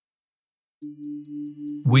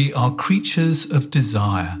We are creatures of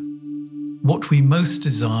desire. What we most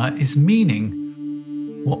desire is meaning.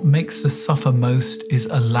 What makes us suffer most is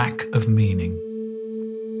a lack of meaning.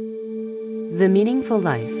 The Meaningful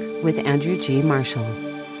Life with Andrew G. Marshall.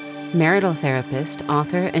 Marital therapist,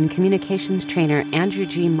 author, and communications trainer Andrew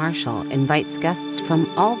G. Marshall invites guests from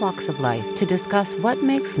all walks of life to discuss what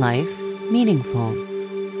makes life meaningful.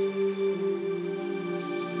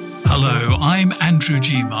 Hello, I'm Andrew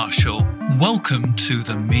G. Marshall. Welcome to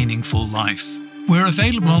The Meaningful Life. We're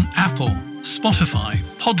available on Apple, Spotify,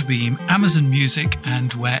 Podbeam, Amazon Music,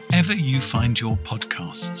 and wherever you find your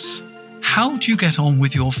podcasts. How do you get on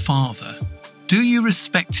with your father? Do you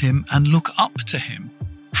respect him and look up to him?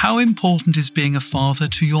 How important is being a father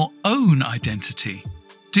to your own identity?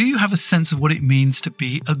 Do you have a sense of what it means to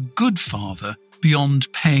be a good father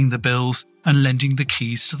beyond paying the bills and lending the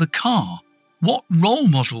keys to the car? What role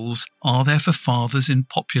models are there for fathers in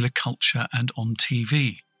popular culture and on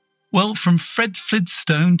TV? Well, from Fred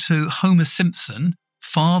Flintstone to Homer Simpson,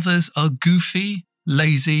 fathers are goofy,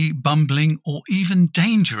 lazy, bumbling, or even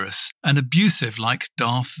dangerous and abusive like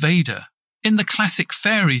Darth Vader. In the classic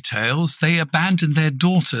fairy tales, they abandon their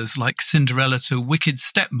daughters like Cinderella to wicked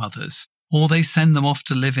stepmothers, or they send them off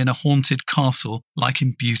to live in a haunted castle like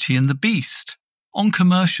in Beauty and the Beast. On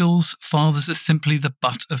commercials, fathers are simply the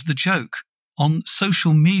butt of the joke. On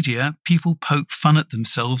social media, people poke fun at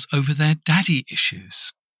themselves over their daddy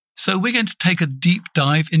issues. So we're going to take a deep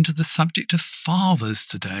dive into the subject of fathers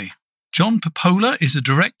today. John Papola is a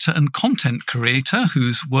director and content creator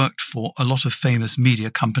who's worked for a lot of famous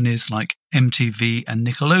media companies like MTV and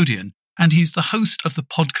Nickelodeon, and he's the host of the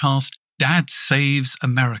podcast Dad Saves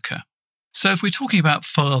America. So if we're talking about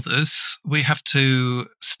fathers, we have to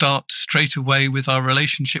start straight away with our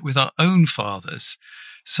relationship with our own fathers.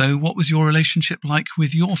 So what was your relationship like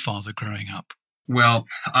with your father growing up? Well,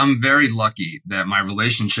 I'm very lucky that my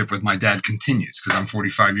relationship with my dad continues because I'm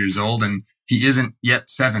 45 years old and he isn't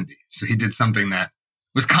yet 70. So he did something that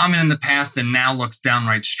was common in the past and now looks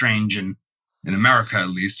downright strange in America, at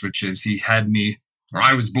least, which is he had me, or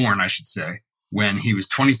I was born, I should say, when he was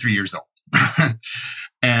 23 years old.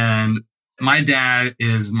 And my dad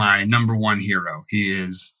is my number one hero. He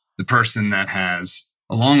is the person that has,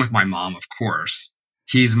 along with my mom, of course,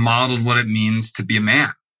 he's modeled what it means to be a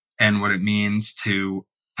man and what it means to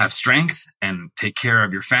have strength and take care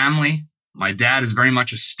of your family. My dad is very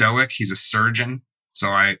much a stoic. He's a surgeon. So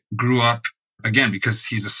I grew up, again, because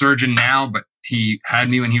he's a surgeon now, but he had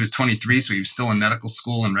me when he was 23. So he was still in medical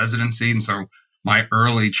school and residency. And so my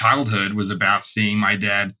early childhood was about seeing my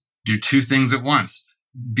dad do two things at once: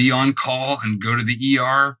 be on call and go to the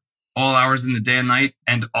ER all hours in the day and night,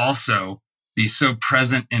 and also be so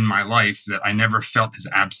present in my life that I never felt his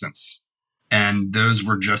absence. And those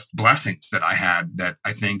were just blessings that I had that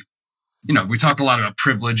I think, we talk a lot about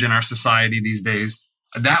privilege in our society these days.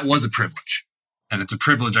 That was a privilege. And it's a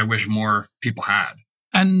privilege I wish more people had.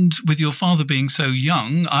 And with your father being so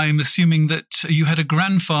young, I'm assuming that you had a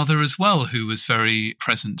grandfather as well who was very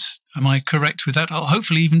present. Am I correct with that? Oh,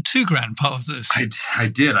 hopefully even two grandfathers. I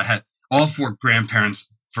did. I had all four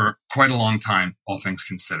grandparents for quite a long time, all things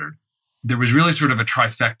considered. There was really sort of a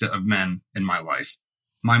trifecta of men in my life.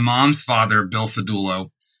 My mom's father, Bill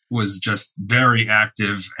Fadulo, was just very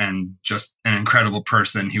active and just an incredible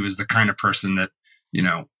person. He was the kind of person that,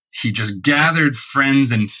 he just gathered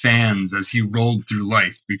friends and fans as he rolled through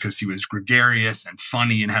life because he was gregarious and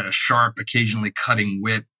funny and had a sharp, occasionally cutting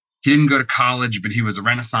wit. He didn't go to college, but he was a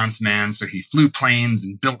Renaissance man. So he flew planes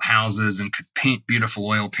and built houses and could paint beautiful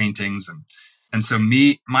oil paintings. And so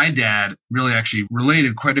my dad really actually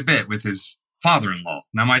related quite a bit with his father-in-law.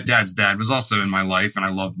 Now, my dad's dad was also in my life, and I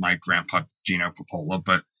loved my grandpa, Gino Papola.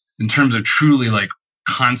 But in terms of truly like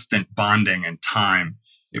constant bonding and time,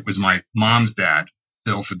 it was my mom's dad,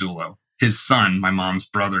 Bill Fadulo, his son, my mom's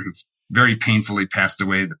brother, who very painfully passed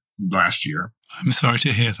away last year. I'm sorry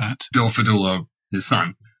to hear that. Bill Fadulo, his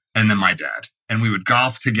son, and then my dad. And we would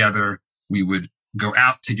golf together. We would go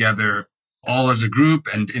out together, all as a group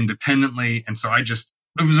and independently. And so it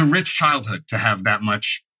was a rich childhood to have that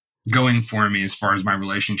much going for me as far as my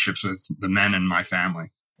relationships with the men in my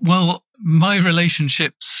family. Well, my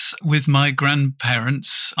relationships with my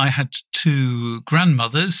grandparents, I had two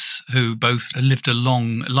grandmothers who both lived a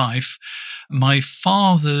long life. My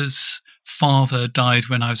father's father died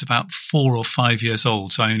when I was about 4 or 5 years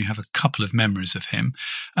old, so I only have a couple of memories of him.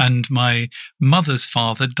 And my mother's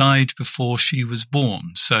father died before she was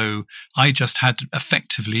born. So I just had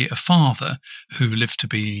effectively a father who lived to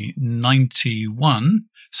be 91.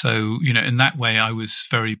 So, in that way, I was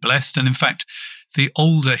very blessed. And in fact, the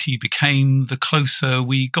older he became, the closer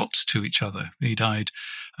we got to each other. He died.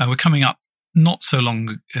 We're coming up not so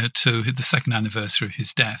long to the second anniversary of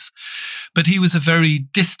his death. But he was a very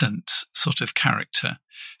distant sort of character.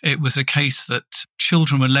 It was a case that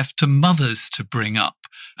children were left to mothers to bring up.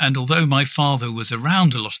 And although my father was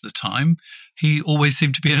around a lot of the time, he always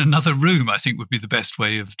seemed to be in another room, I think would be the best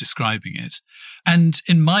way of describing it. And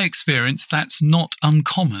in my experience, that's not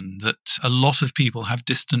uncommon, that a lot of people have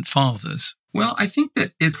distant fathers. Well, I think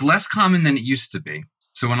that it's less common than it used to be.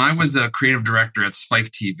 So when I was a creative director at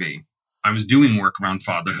Spike TV, I was doing work around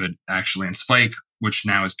fatherhood, actually, in Spike, which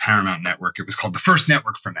now is Paramount Network. It was called the First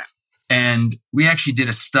Network for Men. And we actually did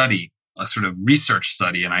a study, a sort of research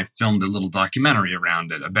study, and I filmed a little documentary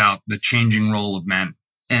around it about the changing role of men.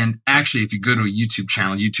 And actually, if you go to a YouTube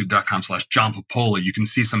channel, youtube.com/John Papola, you can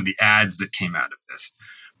see some of the ads that came out of this.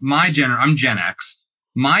 I'm Gen X.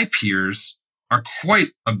 My peers are quite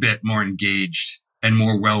a bit more engaged and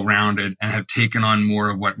more well-rounded and have taken on more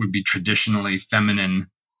of what would be traditionally feminine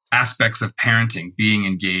aspects of parenting, being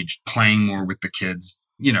engaged, playing more with the kids,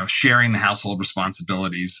 sharing the household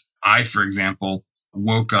responsibilities. I, for example,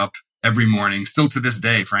 woke up every morning, still to this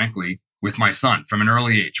day, frankly, with my son from an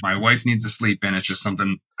early age. My wife needs to sleep in. It's just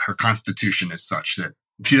something, her constitution is such that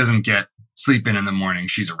if she doesn't get sleep in the morning,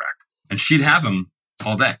 she's a wreck. And she'd have him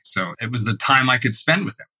all day. So it was the time I could spend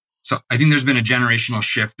with him. So I think there's been a generational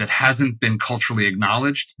shift that hasn't been culturally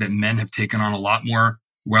acknowledged, that men have taken on a lot more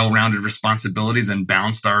well-rounded responsibilities and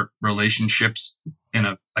balanced our relationships in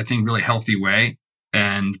a, I think, really healthy way.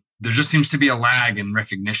 And there just seems to be a lag in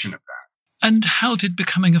recognition of that. And how did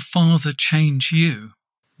becoming a father change you?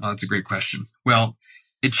 Oh, that's a great question. Well,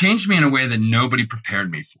 it changed me in a way that nobody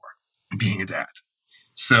prepared me for, being a dad.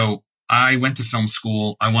 So I went to film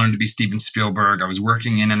school. I wanted to be Steven Spielberg. I was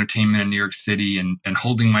working in entertainment in New York City and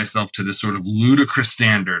holding myself to this sort of ludicrous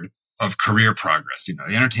standard of career progress.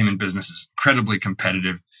 The entertainment business is incredibly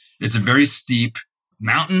competitive. It's a very steep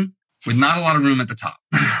mountain with not a lot of room at the top.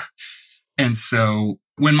 And so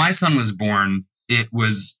when my son was born, it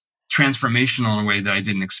was transformational in a way that I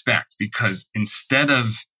didn't expect, because instead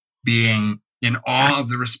of being in awe of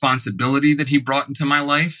the responsibility that he brought into my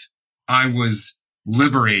life, I was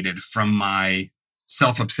liberated from my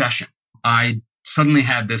self-obsession. I suddenly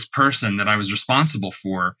had this person that I was responsible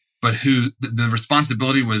for, but who the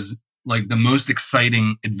responsibility was like the most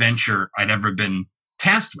exciting adventure I'd ever been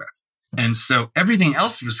tasked with. And so everything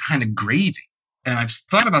else was kind of gravy. And I've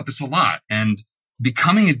thought about this a lot. And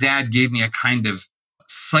becoming a dad gave me a kind of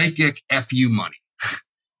psychic FU money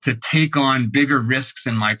to take on bigger risks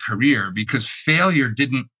in my career, because failure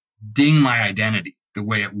didn't ding my identity the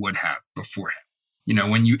way it would have beforehand.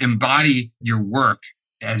 When you embody your work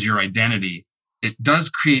as your identity, it does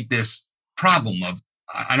create this problem of,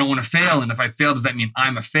 I don't want to fail. And if I fail, does that mean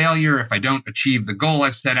I'm a failure? If I don't achieve the goal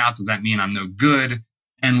I've set out, does that mean I'm no good?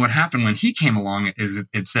 And what happened when he came along is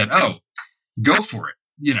it said, oh, go for it.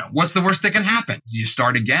 What's the worst that can happen? Do you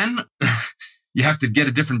start again? You have to get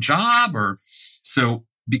a different job? So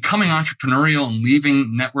becoming entrepreneurial and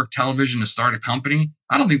leaving network television to start a company,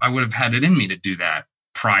 I don't think I would have had it in me to do that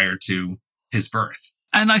prior to his birth.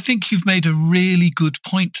 And I think you've made a really good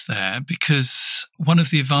point there, because one of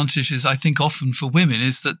the advantages I think often for women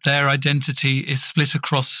is that their identity is split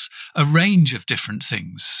across a range of different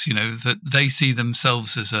things, that they see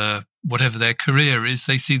themselves as whatever their career is,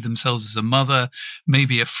 they see themselves as a mother,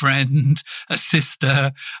 maybe a friend, a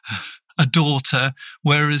sister, a daughter,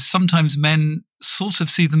 whereas sometimes men sort of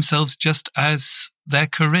see themselves just as their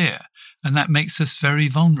career. And that makes us very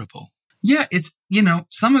vulnerable. Yeah, it's,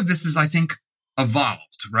 some of this is, I think,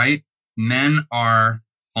 evolved, right? Men are,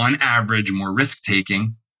 on average, more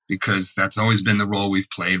risk-taking, because that's always been the role we've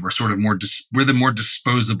played. We're sort of we're the more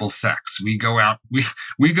disposable sex. We go out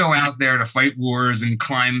there to fight wars and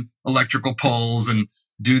climb electrical poles and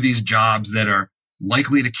do these jobs that are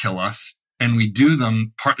likely to kill us. And we do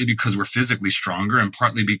them partly because we're physically stronger and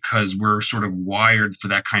partly because we're sort of wired for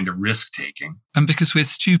that kind of risk-taking. And because we're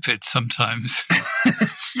stupid sometimes.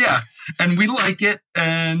 Yeah. And we like it.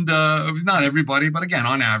 And not everybody, but again,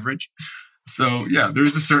 on average. So yeah,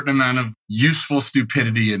 there's a certain amount of useful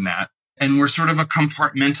stupidity in that. And we're sort of a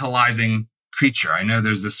compartmentalizing creature. I know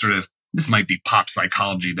there's this might be pop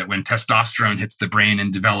psychology, that when testosterone hits the brain in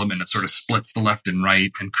development, it sort of splits the left and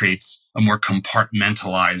right and creates a more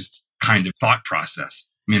compartmentalized kind of thought process.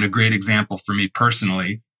 I mean, a great example for me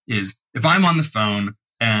personally is if I'm on the phone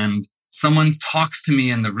and someone talks to me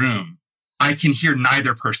in the room, I can hear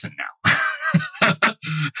neither person now.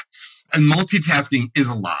 And multitasking is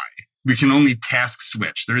a lie. We can only task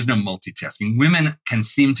switch. There is no multitasking. Women can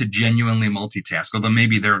seem to genuinely multitask, although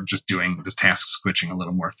maybe they're just doing this task switching a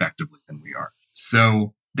little more effectively than we are.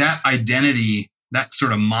 So that identity that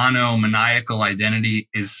sort of monomaniacal identity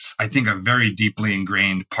is, I think, a very deeply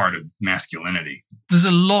ingrained part of masculinity. There's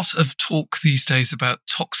a lot of talk these days about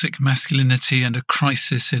toxic masculinity and a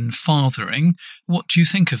crisis in fathering. What do you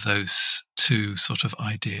think of those two sort of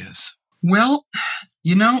ideas? Well,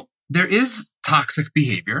 there is toxic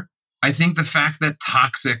behavior. I think the fact that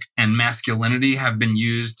toxic and masculinity have been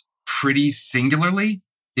used pretty singularly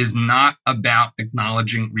is not about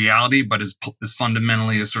acknowledging reality, but is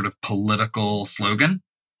fundamentally a sort of political slogan,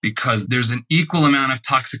 because there's an equal amount of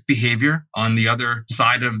toxic behavior on the other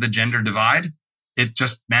side of the gender divide. It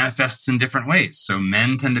just manifests in different ways. So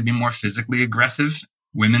men tend to be more physically aggressive.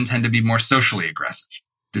 Women tend to be more socially aggressive.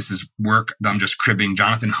 This is work, I'm just cribbing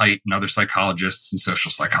Jonathan Haidt and other psychologists and social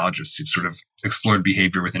psychologists who've sort of explored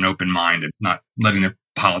behavior with an open mind and not letting their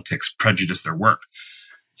politics prejudice their work.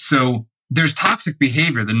 So there's toxic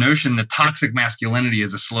behavior. The notion that toxic masculinity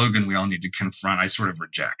is a slogan we all need to confront, I sort of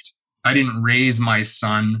reject. I didn't raise my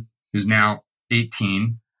son, who's now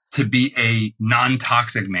 18, to be a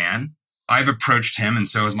non-toxic man. I've approached him, and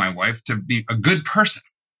so has my wife, to be a good person.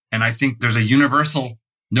 And I think there's a universal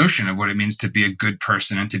notion of what it means to be a good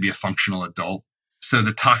person and to be a functional adult. So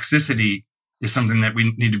the toxicity is something that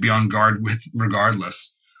we need to be on guard with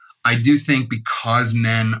regardless. I do think because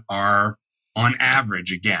men are, on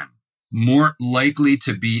average, again, more likely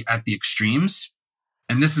to be at the extremes,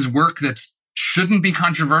 and this is work that shouldn't be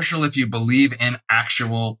controversial if you believe in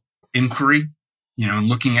actual inquiry,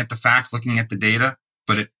 looking at the facts, looking at the data,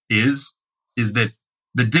 but it is that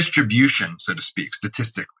the distribution, so to speak,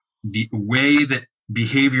 statistically, the way that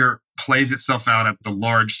behavior plays itself out at the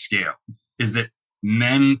large scale is that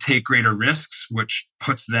men take greater risks, which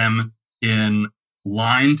puts them in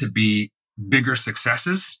line to be bigger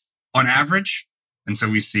successes on average. And so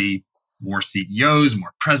we see more CEOs,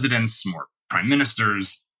 more presidents, more prime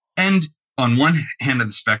ministers. And on one hand of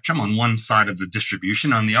the spectrum, on one side of the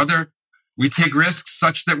distribution, on the other, we take risks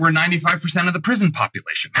such that we're 95% of the prison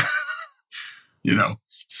population.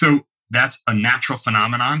 So that's a natural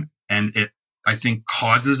phenomenon. And it, I think,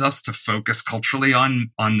 causes us to focus culturally on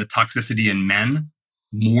the toxicity in men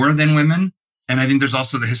more than women. And I think there's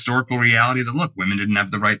also the historical reality that, look, women didn't have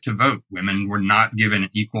the right to vote. Women were not given an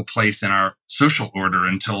equal place in our social order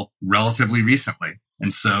until relatively recently.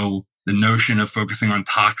 And so the notion of focusing on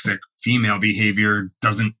toxic female behavior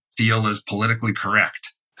doesn't feel as politically correct.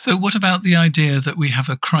 So what about the idea that we have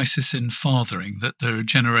a crisis in fathering, that there are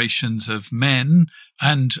generations of men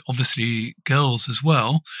and obviously girls as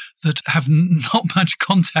well that have not much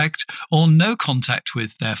contact or no contact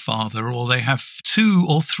with their father, or they have 2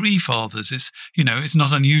 or 3 fathers? It's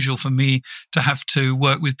not unusual for me to have to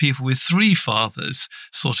work with people with 3 fathers,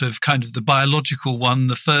 sort of kind of the biological one,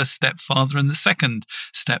 the first stepfather and the second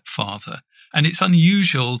stepfather. And it's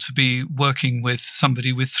unusual to be working with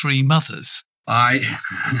somebody with 3 mothers.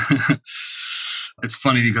 It's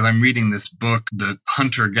funny because I'm reading this book, The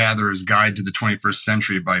Hunter-Gatherer's Guide to the 21st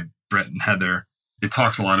Century by Brett and Heather. It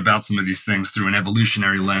talks a lot about some of these things through an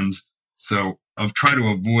evolutionary lens. So I'll try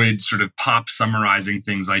to avoid sort of pop summarizing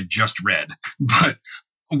things I just read. But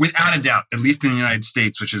without a doubt, at least in the United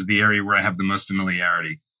States, which is the area where I have the most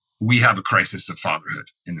familiarity, we have a crisis of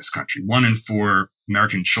fatherhood in this country. 1 in 4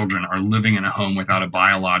 American children are living in a home without a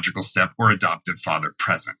biological step or adoptive father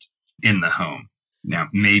present in the home. Now,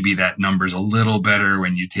 maybe that number's a little better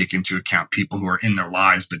when you take into account people who are in their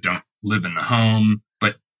lives but don't live in the home.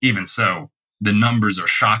 But even so, the numbers are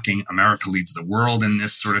shocking. America leads the world in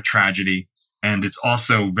this sort of tragedy. And it's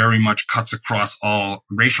also very much cuts across all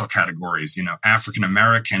racial categories.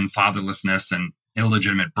 African-American fatherlessness and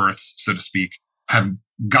illegitimate births, so to speak, have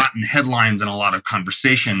gotten headlines and a lot of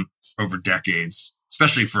conversation over decades,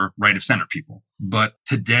 especially for right of center people. But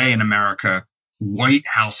today in America, white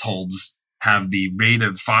households have the rate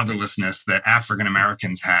of fatherlessness that African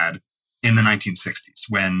Americans had in the 1960s,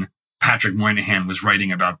 when Patrick Moynihan was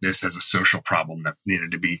writing about this as a social problem that needed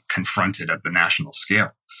to be confronted at the national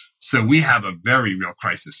scale. So we have a very real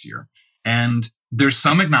crisis here. And there's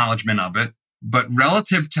some acknowledgement of it, but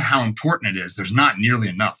relative to how important it is, there's not nearly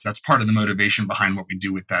enough. That's part of the motivation behind what we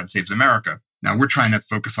do with Dad Saves America. Now we're trying to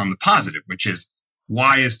focus on the positive, which is,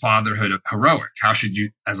 why is fatherhood heroic? How should you,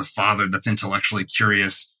 as a father that's intellectually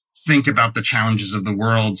curious, think about the challenges of the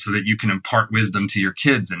world so that you can impart wisdom to your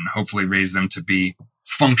kids and hopefully raise them to be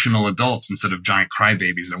functional adults instead of giant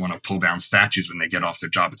crybabies that want to pull down statues when they get off their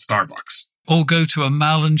job at Starbucks? Or go to a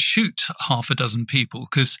mall and shoot half a dozen people.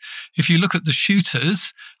 Because if you look at the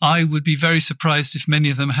shooters, I would be very surprised if many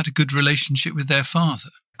of them had a good relationship with their father.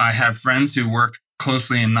 I have friends who work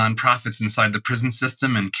closely in nonprofits inside the prison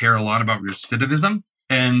system and care a lot about recidivism.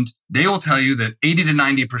 And they will tell you that 80 to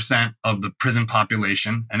 90% of the prison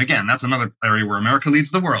population, and again, that's another area where America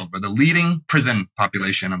leads the world, we're the leading prison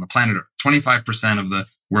population on the planet Earth. 25% of the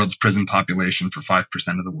world's prison population for 5%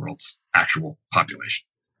 of the world's actual population.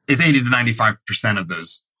 It's 80 to 95% of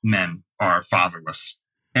those men are fatherless.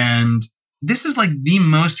 And this is like the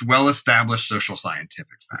most well-established social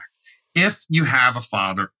scientific fact. If you have a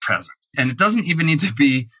father present, and it doesn't even need to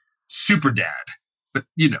be super dad, but,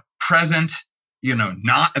 present,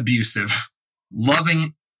 not abusive,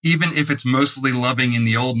 loving, even if it's mostly loving in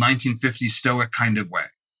the old 1950s stoic kind of way.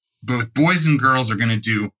 Both boys and girls are going to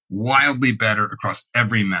do wildly better across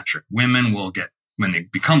every metric. Women will get, when they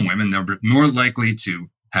become women, they'll be more likely to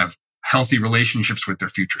have healthy relationships with their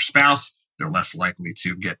future spouse. They're less likely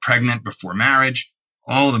to get pregnant before marriage.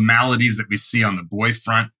 All the maladies that we see on the boy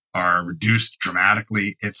front are reduced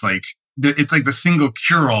dramatically. It's like the single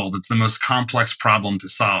cure-all that's the most complex problem to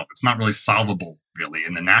solve. It's not really solvable, really,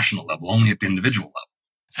 in the national level, only at the individual level.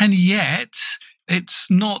 And yet, it's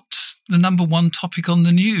not the number one topic on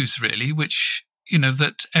the news, really, which,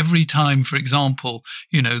 that every time, for example,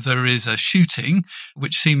 there is a shooting,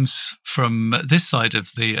 which seems from this side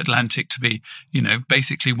of the Atlantic to be,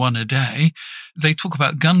 basically one a day, they talk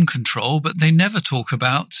about gun control, but they never talk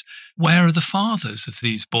about where are the fathers of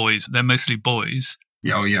these boys. They're mostly boys.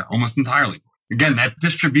 Oh, yeah, almost entirely. Again, that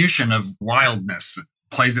distribution of wildness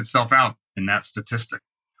plays itself out in that statistic.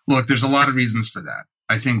 Look, there's a lot of reasons for that.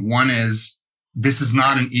 I think one is this is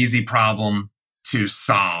not an easy problem to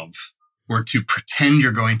solve or to pretend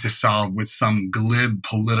you're going to solve with some glib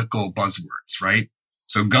political buzzwords, right?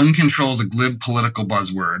 So gun control is a glib political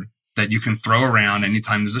buzzword that you can throw around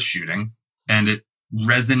anytime there's a shooting, and it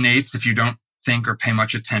resonates if you don't think or pay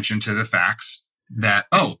much attention to the facts that,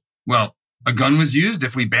 a gun was used.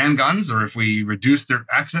 If we ban guns or if we reduce their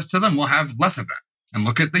access to them, we'll have less of that. And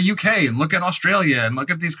look at the UK and look at Australia and look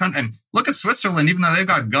at these countries and look at Switzerland, even though they've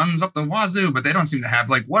got guns up the wazoo, but they don't seem to have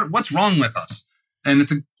what's wrong with us? And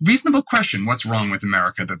it's a reasonable question. What's wrong with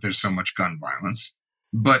America that there's so much gun violence?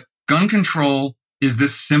 But gun control is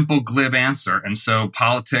this simple, glib answer. And so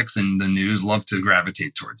politics and the news love to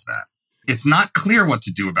gravitate towards that. It's not clear what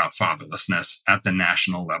to do about fatherlessness at the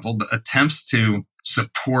national level. The attempts to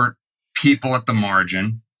support people at the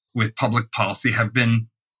margin with public policy have been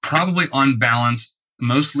probably on balance,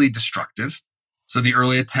 mostly destructive. So the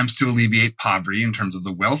early attempts to alleviate poverty in terms of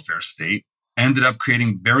the welfare state ended up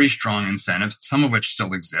creating very strong incentives, some of which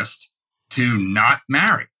still exist, to not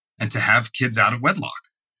marry and to have kids out of wedlock.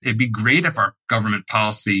 It'd be great if our government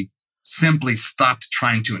policy simply stopped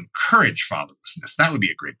trying to encourage fatherlessness. That would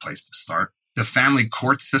be a great place to start. The family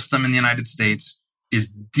court system in the United States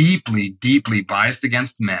is deeply, deeply biased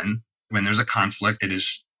against men. When there's a conflict, it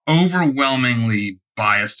is overwhelmingly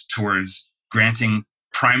biased towards granting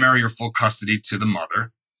primary or full custody to the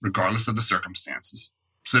mother, regardless of the circumstances.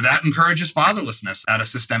 So that encourages fatherlessness at a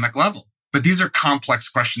systemic level. But these are complex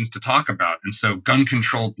questions to talk about. And so gun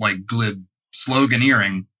control, like glib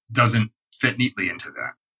sloganeering, doesn't fit neatly into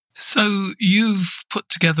that. So you've put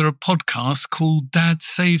together a podcast called Dad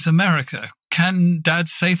Saves America. Can Dad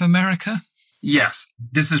save America? Yes,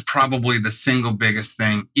 this is probably the single biggest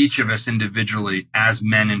thing each of us individually, as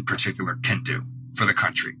men in particular, can do for the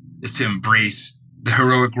country, is to embrace the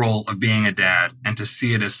heroic role of being a dad and to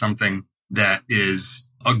see it as something that is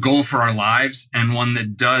a goal for our lives and one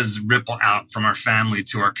that does ripple out from our family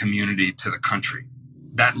to our community to the country.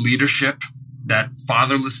 That leadership, that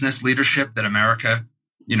fatherlessness leadership that America,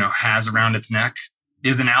 has around its neck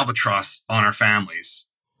is an albatross on our families.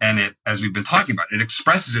 And it, as we've been talking about, it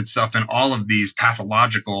expresses itself in all of these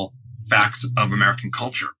pathological facts of American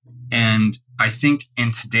culture. And I think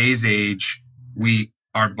in today's age, we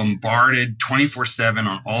are bombarded 24/7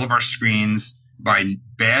 on all of our screens by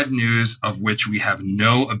bad news of which we have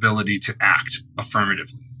no ability to act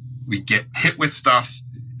affirmatively. We get hit with stuff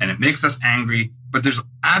and it makes us angry, but there's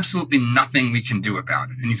absolutely nothing we can do about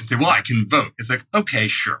it. And you can say, well, I can vote. It's like, okay,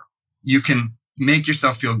 sure. You can make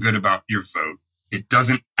yourself feel good about your vote. It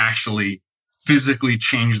doesn't actually physically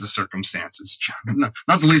change the circumstances,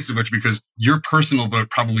 not the least of which because your personal vote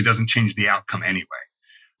probably doesn't change the outcome anyway.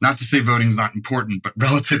 Not to say voting's not important, but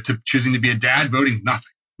relative to choosing to be a dad, voting's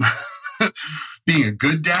nothing. Being a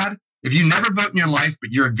good dad, if you never vote in your life,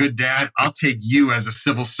 but you're a good dad, I'll take you as a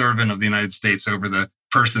civil servant of the United States over the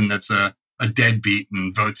person that's a deadbeat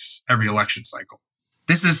and votes every election cycle.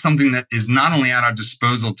 This is something that is not only at our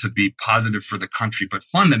disposal to be positive for the country, but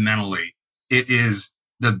fundamentally, it is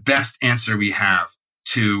the best answer we have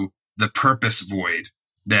to the purpose void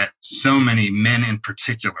that so many men in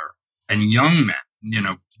particular and young men,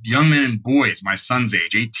 young men and boys, my son's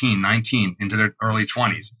age, 18, 19, into their early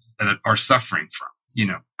 20s, that are suffering from.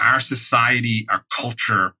 our society, our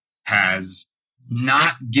culture has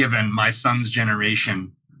not given my son's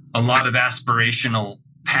generation a lot of aspirational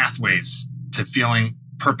pathways to feeling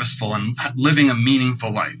purposeful and living a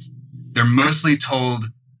meaningful life. They're mostly told,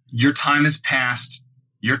 your time is past,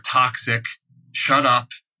 you're toxic, shut up,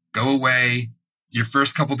 go away. Your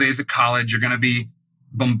first couple days of college, you're going to be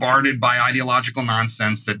bombarded by ideological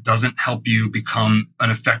nonsense that doesn't help you become an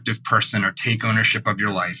effective person or take ownership of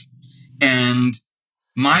your life. And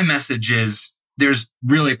my message is there's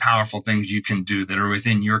really powerful things you can do that are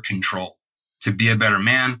within your control to be a better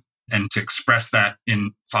man and to express that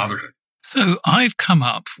in fatherhood. So I've come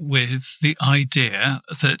up with the idea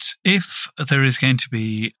that if there is going to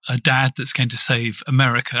be a dad that's going to save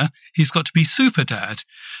America, he's got to be super dad.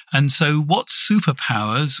 And so what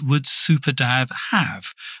superpowers would super dad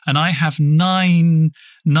have? And I have nine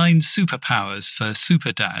superpowers for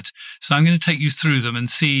super dad. So I'm going to take you through them and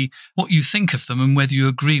see what you think of them and whether you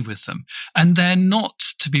agree with them. And they're not,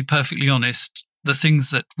 to be perfectly honest, the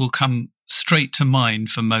things that will come straight to mind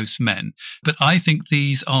for most men. But I think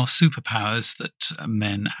these are superpowers that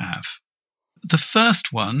men have. The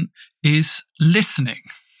first one is listening.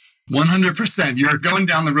 100%. You're going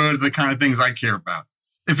down the road of the kind of things I care about.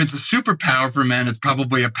 If it's a superpower for men, it's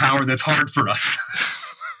probably a power that's hard for us.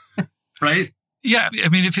 Right? Yeah. I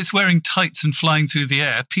mean, if it's wearing tights and flying through the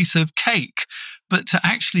air, piece of cake. But to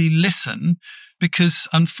actually listen, because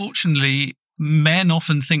unfortunately, men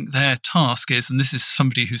often think their task is, and this is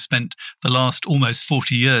somebody who spent the last almost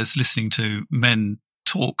 40 years listening to men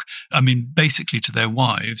talk, I mean, basically to their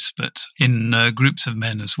wives, but in groups of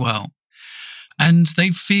men as well. And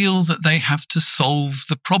they feel that they have to solve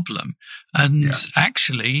the problem. And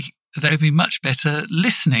actually, they'd be much better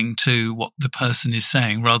listening to what the person is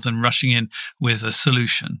saying rather than rushing in with a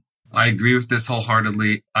solution. I agree with this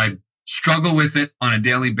wholeheartedly. I struggle with it on a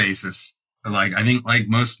daily basis. I think like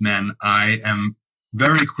most men, I am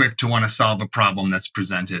very quick to want to solve a problem that's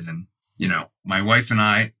presented. And, my wife and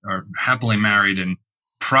I are happily married, and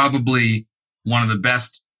probably one of the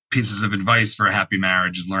best pieces of advice for a happy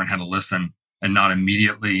marriage is learn how to listen and not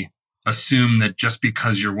immediately assume that just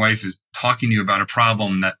because your wife is talking to you about a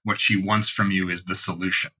problem, that what she wants from you is the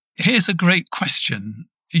solution. Here's a great question.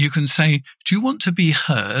 You can say, do you want to be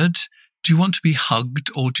heard? Do you want to be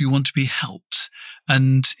hugged, or do you want to be helped?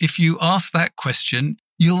 And if you ask that question,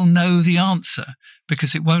 you'll know the answer,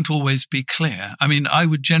 because it won't always be clear. I mean, I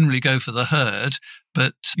would generally go for the heard,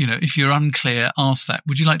 but, if you're unclear, ask that.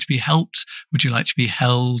 Would you like to be helped? Would you like to be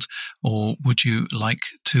held? Or would you like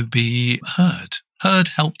to be heard? Heard,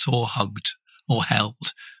 helped, or hugged, or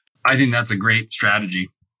held? I think that's a great strategy.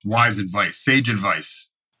 Wise advice, sage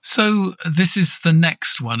advice. So this is the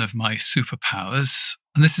next one of my superpowers.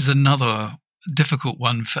 And this is another difficult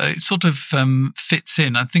one. It sort of fits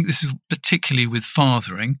in. I think this is particularly with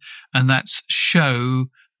fathering, and that's show,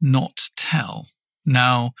 not tell.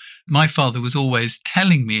 Now, my father was always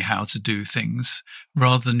telling me how to do things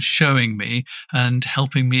rather than showing me and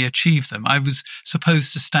helping me achieve them. I was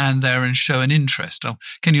supposed to stand there and show an interest. Oh,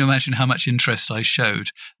 can you imagine how much interest I showed?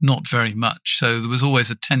 Not very much. So there was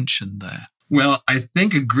always a tension there. Well, I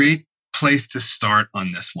think a great place to start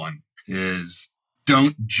on this one is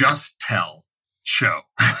don't just tell, show.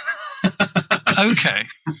 Okay.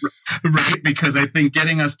 Right? Because I think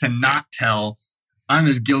getting us to not tell, I'm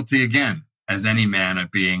as guilty again as any man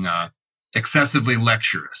of being excessively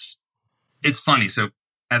lecturous. It's funny. So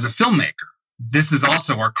as a filmmaker, this is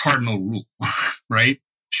also our cardinal rule, right?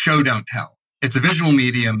 Show, don't tell. It's a visual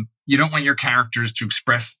medium. You don't want your characters to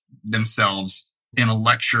express themselves in a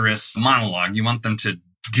lecturous monologue. You want them to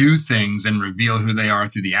do things and reveal who they are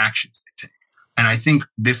through the actions they take. And I think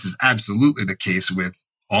this is absolutely the case with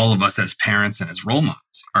all of us as parents and as role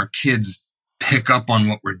models. Our kids pick up on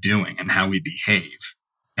what we're doing and how we behave.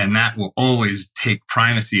 And that will always take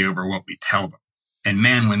primacy over what we tell them. And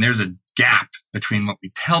man, when there's a gap between what we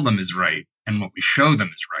tell them is right and what we show them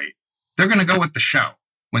is right, they're going to go with the show.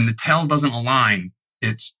 When the tell doesn't align,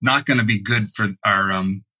 it's not going to be good for our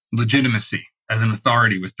legitimacy as an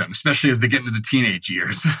authority with them, especially as they get into the teenage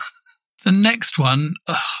years. The next one,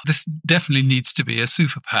 this definitely needs to be a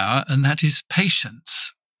superpower, and that is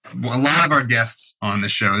patience. Well, a lot of our guests on the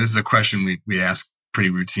show, this is a question we ask pretty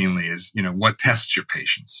routinely is, what tests your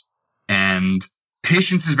patience? And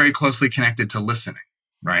patience is very closely connected to listening,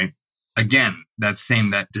 right? Again,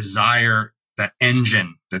 that desire, that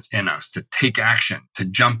engine that's in us to take action, to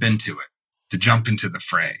jump into it, to jump into the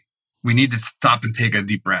fray. We need to stop and take a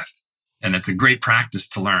deep breath. And it's a great practice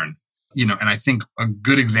to learn, and I think a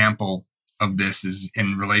good example of this is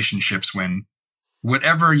in relationships when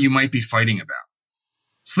whatever you might be fighting about,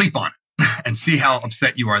 sleep on it and see how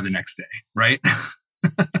upset you are the next day, right?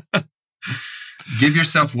 Give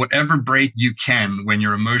yourself whatever break you can when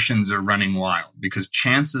your emotions are running wild, because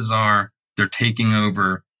chances are they're taking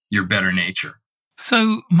over your better nature.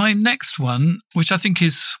 So my next one, which I think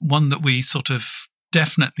is one that we sort of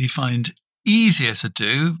definitely find easier to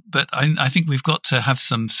do, but I think we've got to have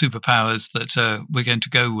some superpowers that we're going to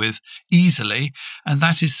go with easily, and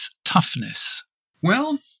that is toughness.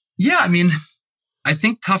 Well, yeah, I mean, I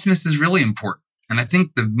think toughness is really important. And I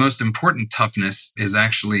think the most important toughness is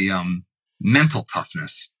actually mental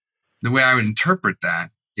toughness. The way I would interpret that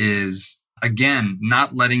is, again,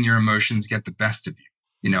 not letting your emotions get the best of you.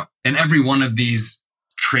 You know, and every one of these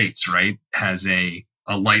traits, right, has a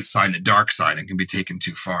light side and a dark side and can be taken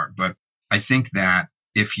too far. But I think that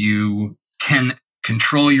if you can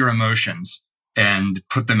control your emotions and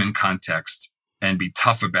put them in context and be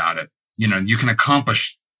tough about it, you know, you can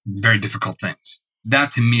accomplish very difficult things.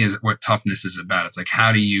 That to me is what toughness is about. It's like,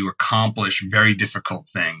 how do you accomplish very difficult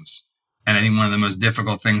things? And I think one of the most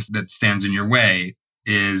difficult things that stands in your way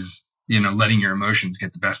is, you know, letting your emotions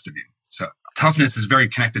get the best of you. So toughness is very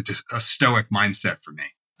connected to a stoic mindset for me.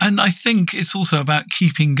 And I think it's also about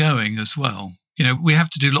keeping going as well. You know, we have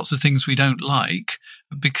to do lots of things we don't like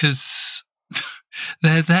because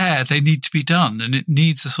they're there, they need to be done. And it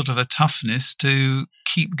needs a sort of a toughness to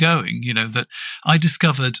keep going. You know, that I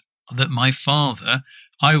discovered that my father,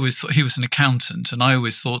 I always thought he was an accountant, and I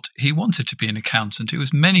always thought he wanted to be an accountant. It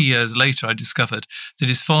was many years later I discovered that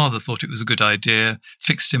his father thought it was a good idea,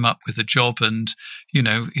 fixed him up with a job, and, you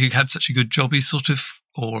know, he had such a good job,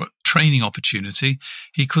 or training opportunity,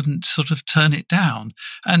 he couldn't sort of turn it down.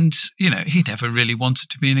 And, you know, he never really wanted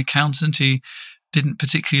to be an accountant. He didn't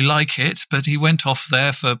particularly like it, but he went off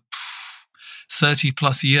there for 30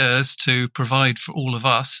 plus years to provide for all of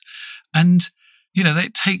us. And, you know,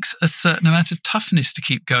 it takes a certain amount of toughness to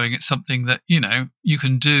keep going at something that, you know, you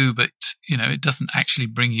can do, but, you know, it doesn't actually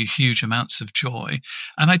bring you huge amounts of joy.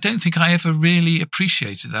 And I don't think I ever really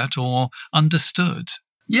appreciated that or understood.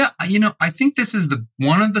 Yeah, you know, I think this is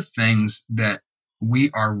one of the things that we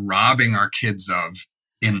are robbing our kids of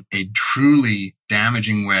in a truly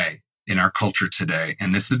damaging way in our culture today.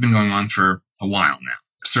 And this has been going on for a while now,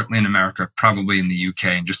 certainly in America, probably in the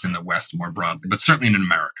UK and just in the West more broadly, but certainly in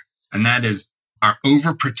America. And that is our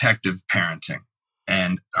overprotective parenting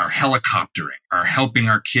and our helicoptering, our helping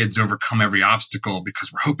our kids overcome every obstacle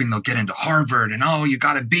because we're hoping they'll get into Harvard and, oh, you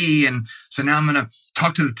got a B. And so now I'm going to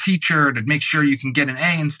talk to the teacher to make sure you can get an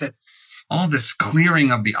A instead. All this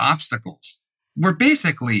clearing of the obstacles. We're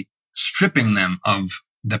basically stripping them of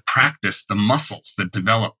the practice, the muscles that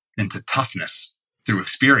develop into toughness through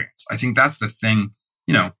experience. I think that's the thing,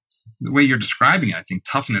 you know, the way you're describing it. I think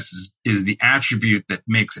toughness is the attribute that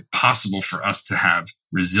makes it possible for us to have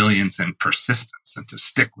resilience and persistence and to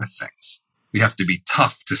stick with things. We have to be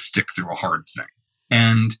tough to stick through a hard thing.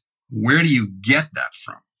 And where do you get that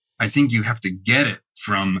from? I think you have to get it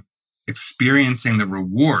from experiencing the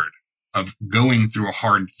reward of going through a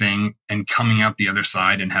hard thing and coming out the other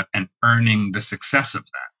side and earning the success of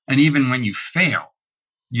that. And even when you fail,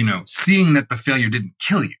 you know, seeing that the failure didn't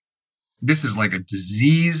kill you. This is like a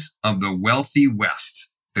disease of the wealthy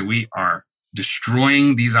West, that we are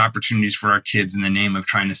destroying these opportunities for our kids in the name of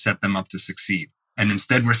trying to set them up to succeed. And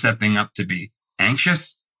instead, we're setting up to be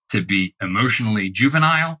anxious, to be emotionally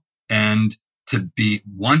juvenile, and to be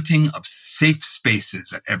wanting of safe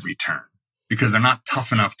spaces at every turn because they're not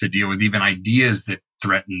tough enough to deal with even ideas that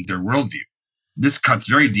threaten their worldview. This cuts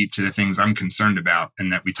very deep to the things I'm concerned about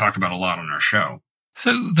and that we talk about a lot on our show.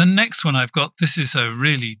 So the next one I've got, this is a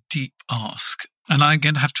really deep ask, and I'm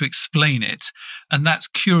going to have to explain it, and that's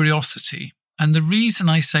curiosity. And the reason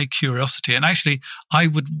I say curiosity, and actually I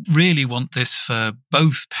would really want this for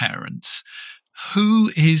both parents, who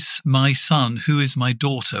is my son, who is my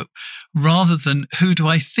daughter, rather than who do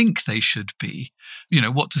I think they should be? You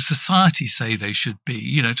know, what does society say they should be?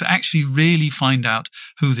 You know, to actually really find out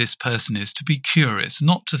who this person is, to be curious,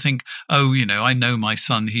 not to think, oh, you know, I know my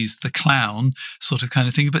son, he's the clown sort of kind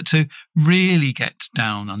of thing, but to really get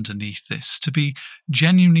down underneath this, to be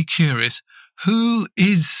genuinely curious. Who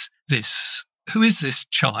is this? Who is this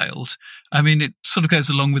child? I mean, it sort of goes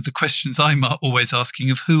along with the questions I'm always asking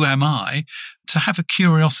of who am I, to have a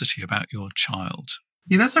curiosity about your child.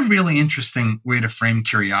 Yeah, that's a really interesting way to frame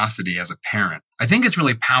curiosity as a parent. I think it's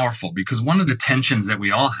really powerful because one of the tensions that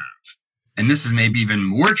we all have, and this is maybe even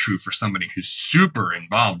more true for somebody who's super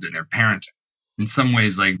involved in their parenting. In some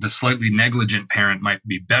ways, like the slightly negligent parent might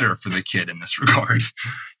be better for the kid in this regard,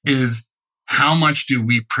 is how much do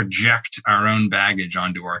we project our own baggage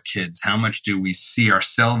onto our kids? How much do we see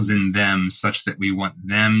ourselves in them such that we want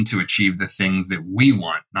them to achieve the things that we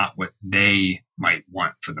want, not what they might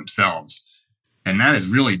want for themselves? And that is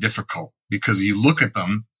really difficult because you look at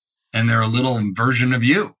them and they're a little version of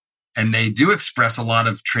you. And they do express a lot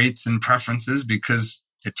of traits and preferences because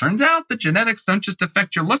it turns out that genetics don't just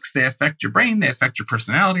affect your looks. They affect your brain. They affect your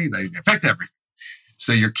personality. They affect everything.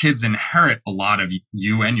 So your kids inherit a lot of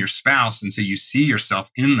you and your spouse. And so you see yourself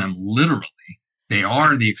in them literally. They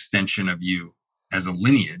are the extension of you as a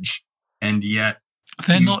lineage. And yet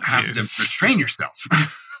they're you not have you. to restrain yourself.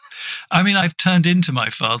 I mean, I've turned into my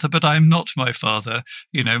father, but I'm not my father.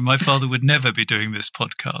 You know, my father would never be doing this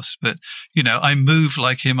podcast, but, you know, I move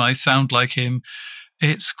like him. I sound like him.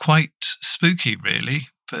 It's quite spooky, really,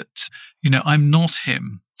 but, you know, I'm not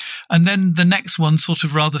him. And then the next one sort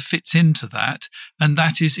of rather fits into that, and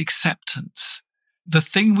that is acceptance. The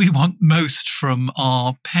thing we want most from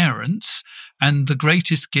our parents, and the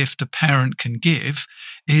greatest gift a parent can give,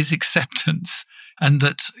 is acceptance. And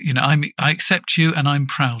that, you know, I accept you and I'm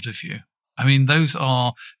proud of you. I mean, those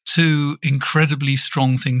are two incredibly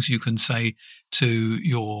strong things you can say to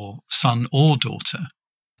your son or daughter.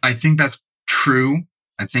 I think that's true.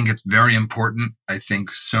 I think it's very important. I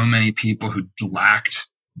think so many people who lacked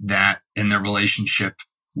that in their relationship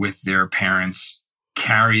with their parents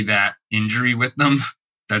carry that injury with them.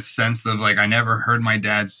 That sense of like, I never heard my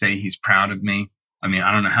dad say he's proud of me. I mean,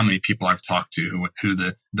 I don't know how many people I've talked to who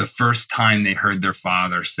the first time they heard their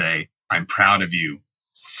father say, I'm proud of you,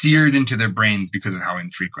 seared into their brains because of how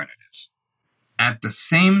infrequent it is. At the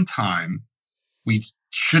same time, we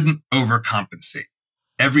shouldn't overcompensate.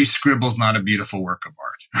 Every scribble's not a beautiful work of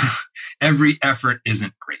art. Every effort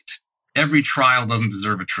isn't great. Every trial doesn't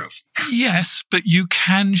deserve a trophy. Yes, but you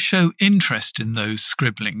can show interest in those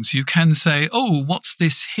scribblings. You can say, oh, what's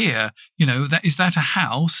this here? You know, is that a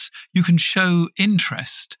house? You can show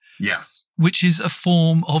interest. Yes. Which is a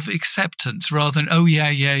form of acceptance rather than, oh,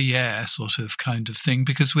 yeah, sort of kind of thing,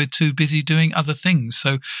 because we're too busy doing other things.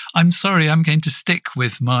 So I'm sorry, I'm going to stick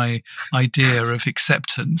with my idea of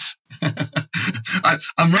acceptance.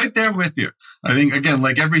 I'm right there with you. I think, again,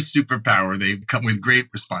 like every superpower, they come with great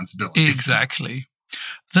responsibilities. Exactly.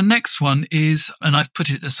 The next one is, and I've put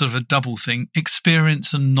it as sort of a double thing,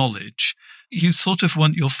 experience and knowledge. You sort of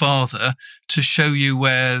want your father to show you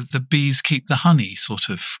where the bees keep the honey, sort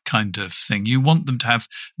of kind of thing. You want them to have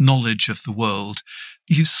knowledge of the world.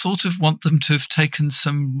 You sort of want them to have taken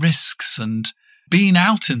some risks and been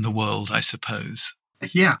out in the world, I suppose.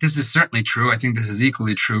 Yeah, this is certainly true. I think this is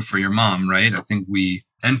equally true for your mom, right? I think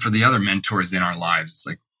and for the other mentors in our lives, it's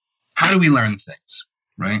like, how do we learn things,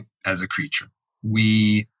 right? As a creature,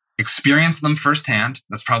 we experience them firsthand.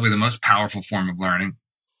 That's probably the most powerful form of learning.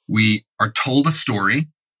 We are told a story.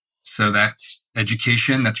 So that's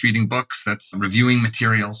education, that's reading books, that's reviewing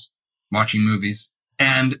materials, watching movies.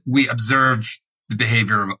 And we observe the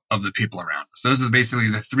behavior of the people around us. Those are basically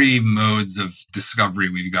the three modes of discovery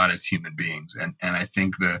we've got as human beings. And I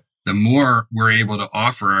think the more we're able to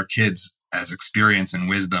offer our kids as experience and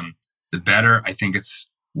wisdom, the better. I think it's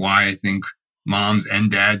why I think moms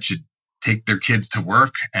and dads should take their kids to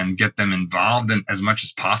work and get them involved in as much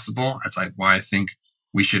as possible. That's like why I think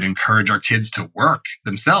we should encourage our kids to work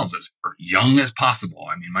themselves as young as possible.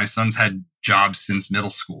 I mean, my son's had jobs since middle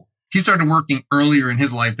school. He started working earlier in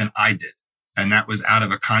his life than I did. And that was out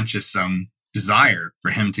of a conscious desire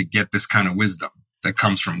for him to get this kind of wisdom that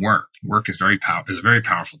comes from work. Work is is a very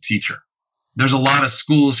powerful teacher. There's a lot of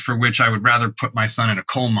schools for which I would rather put my son in a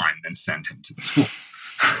coal mine than send him to the school.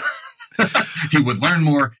 He would learn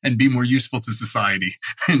more and be more useful to society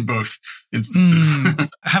in both instances.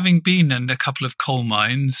 Having been in a couple of coal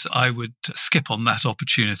mines, I would skip on that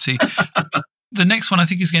opportunity. The next one I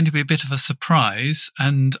think is going to be a bit of a surprise,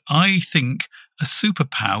 and I think a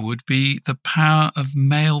superpower would be the power of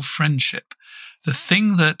male friendship. The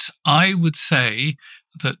thing that I would say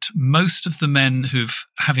that most of the men who've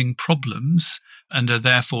having problems and are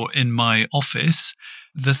therefore in my office,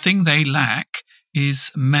 the thing they lack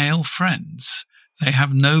is male friends. They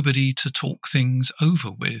have nobody to talk things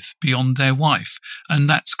over with beyond their wife. And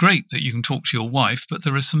that's great that you can talk to your wife, but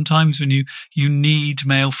there are some times when you need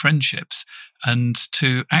male friendships. And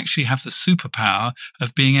to actually have the superpower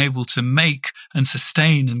of being able to make and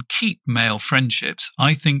sustain and keep male friendships,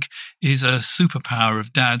 I think is a superpower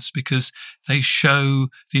of dads because they show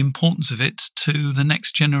the importance of it to the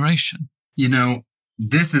next generation. You know,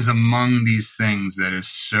 this is among these things that is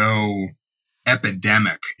so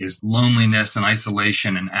epidemic, is loneliness and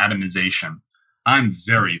isolation and atomization. I'm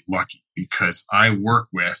very lucky because I work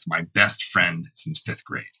with my best friend since fifth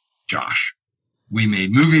grade, Josh. We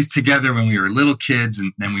made movies together when we were little kids,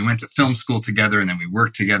 and then we went to film school together, and then we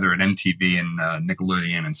worked together at MTV and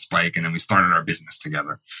Nickelodeon and Spike, and then we started our business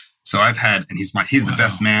together. So I've had, and he's the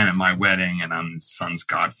best man at my wedding, and I'm his son's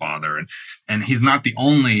godfather. And he's not the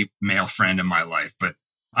only male friend in my life, but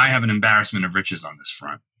I have an embarrassment of riches on this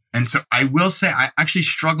front. And so I will say I actually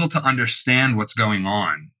struggle to understand what's going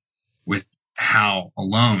on with how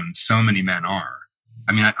alone so many men are.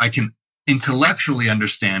 I mean, I can intellectually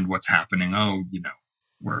understand what's happening. Oh,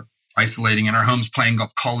 we're isolating in our homes, playing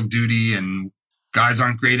Call of Duty, and guys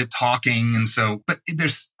aren't great at talking. And so, but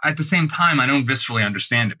at the same time, I don't viscerally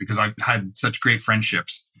understand it because I've had such great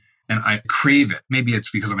friendships and I crave it. Maybe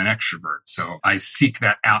it's because I'm an extrovert. So I seek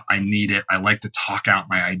that out. I need it. I like to talk out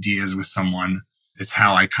my ideas with someone. It's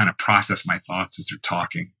how I kind of process my thoughts is through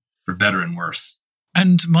talking, for better and worse.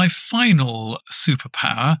 And my final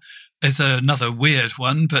superpower is another weird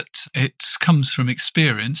one, but it comes from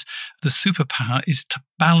experience. The superpower is to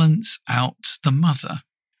balance out the mother,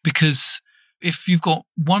 because if you've got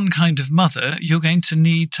one kind of mother, you're going to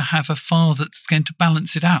need to have a father that's going to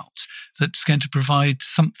balance it out, that's going to provide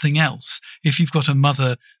something else. If you've got a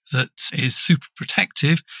mother that is super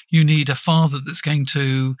protective, you need a father that's going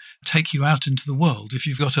to take you out into the world. If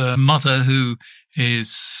you've got a mother who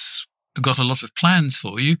is got a lot of plans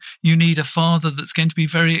for you, you need a father that's going to be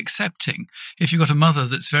very accepting. If you've got a mother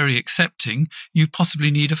that's very accepting, you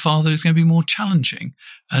possibly need a father who's going to be more challenging.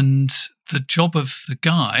 And the job of the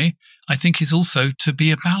guy, I think, is also to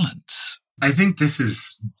be a balance. I think this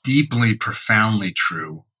is deeply, profoundly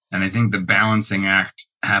true. And I think the balancing act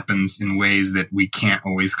happens in ways that we can't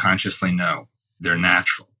always consciously know. They're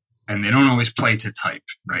natural. And they don't always play to type,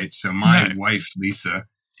 right? So my wife, Lisa,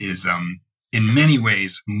 is in many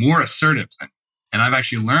ways more assertive and I've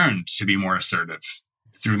actually learned to be more assertive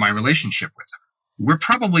through my relationship with her. We're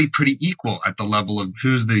probably pretty equal at the level of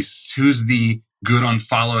who's the good on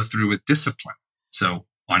follow through with discipline. So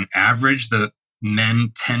on average, the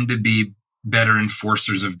men tend to be better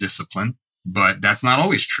enforcers of discipline, but that's not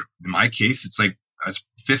always true. In my case, it's like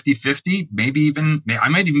 50-50, I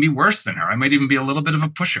might even be worse than her. I might even be a little bit of a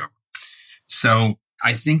pushover. So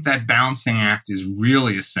I think that balancing act is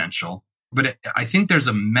really essential. But I think there's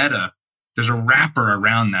a wrapper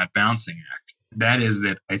around that balancing act. That is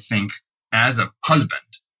that I think as a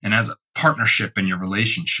husband and as a partnership in your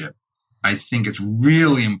relationship, I think it's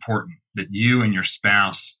really important that you and your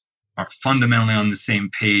spouse are fundamentally on the same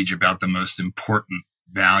page about the most important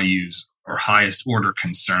values or highest order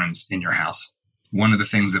concerns in your household. One of the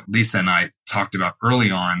things that Lisa and I talked about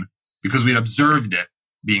early on, because we'd observed it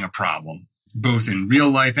being a problem, both in real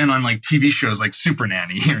life and on like TV shows like Super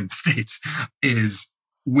Nanny here in the States, is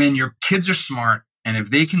when your kids are smart and if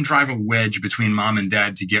they can drive a wedge between mom and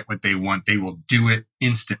dad to get what they want, they will do it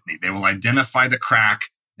instantly. They will identify the crack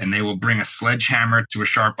and they will bring a sledgehammer to a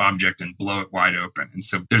sharp object and blow it wide open. And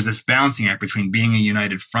so there's this balancing act between being a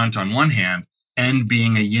united front on one hand and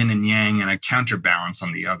being a yin and yang and a counterbalance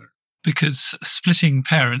on the other. Because splitting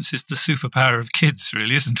parents is the superpower of kids,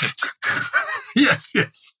 really, isn't it? Yes.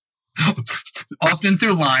 Often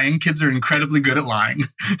through lying. Kids are incredibly good at lying.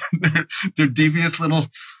 They're devious little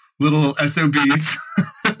SOBs.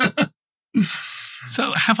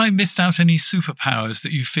 So have I missed out any superpowers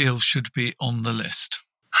that you feel should be on the list?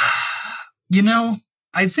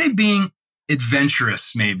 I'd say being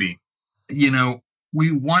adventurous, maybe.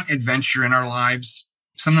 We want adventure in our lives.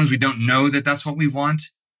 Sometimes we don't know that that's what we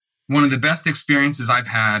want. One of the best experiences I've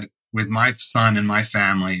had with my son and my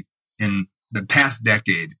family in the past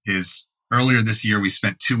decade is earlier this year, we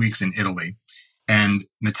spent 2 weeks in Italy, and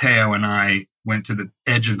Matteo and I went to the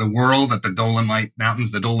edge of the world at the Dolomite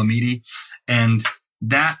Mountains, the Dolomiti, and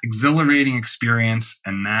that exhilarating experience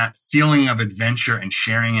and that feeling of adventure and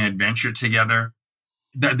sharing an adventure together,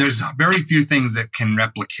 there's very few things that can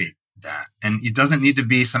replicate that. And it doesn't need to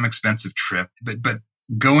be some expensive trip, but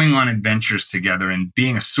going on adventures together and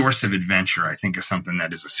being a source of adventure, I think is something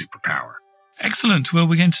that is a superpower. Excellent. Well,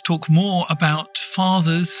 we're going to talk more about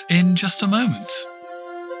fathers in just a moment.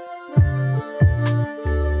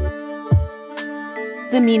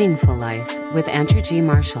 The Meaningful Life with Andrew G.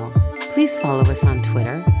 Marshall. Please follow us on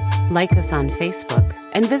Twitter, like us on Facebook,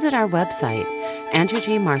 and visit our website,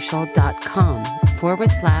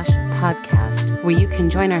 andrewgmarshall.com/podcast, where you can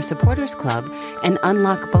join our supporters club and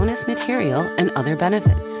unlock bonus material and other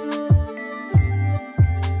benefits.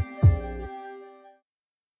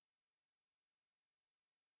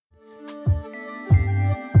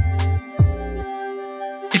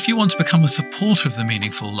 If you want to become a supporter of The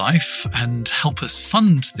Meaningful Life and help us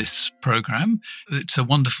fund this program, it's a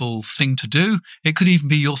wonderful thing to do. It could even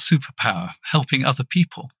be your superpower, helping other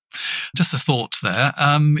people. Just a thought there.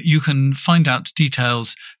 You can find out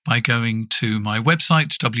details by going to my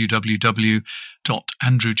website,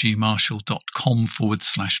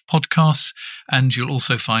 www.andrewgmarshall.com/podcasts. And you'll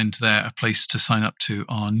also find there a place to sign up to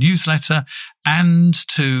our newsletter and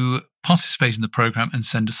to participate in the program and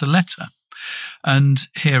send us a letter. And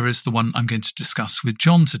here is the one I'm going to discuss with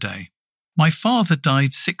John today. My father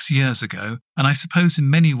died 6 years ago, and I suppose in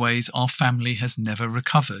many ways our family has never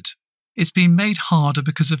recovered. It's been made harder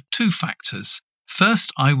because of two factors.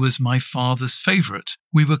 First, I was my father's favourite.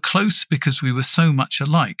 We were close because we were so much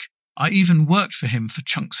alike. I even worked for him for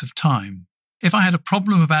chunks of time. If I had a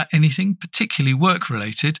problem about anything, particularly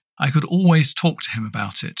work-related, I could always talk to him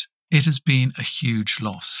about it. It has been a huge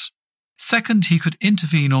loss. Second, he could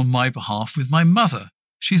intervene on my behalf with my mother.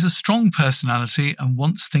 She's a strong personality and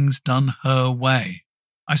wants things done her way.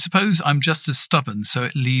 I suppose I'm just as stubborn, so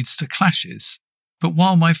it leads to clashes. But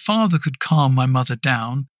while my father could calm my mother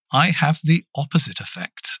down, I have the opposite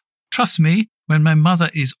effect. Trust me, when my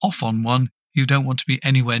mother is off on one, you don't want to be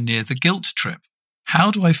anywhere near the guilt trip.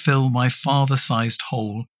 How do I fill my father-sized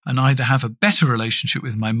hole and either have a better relationship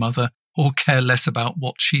with my mother or care less about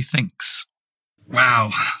what she thinks?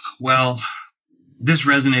 Wow. Well, this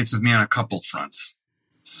resonates with me on a couple fronts.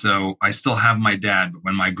 So I still have my dad, but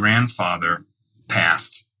when my grandfather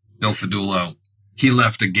passed, Bill Fadulo, he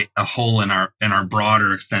left a hole in our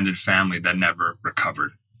broader extended family that never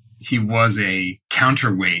recovered. He was a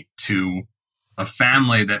counterweight to a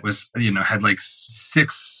family that was, had like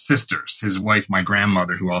 6 sisters. His wife, my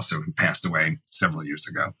grandmother, who passed away several years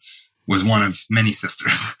ago, was one of many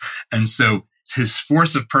sisters. And so his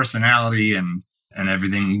force of personality and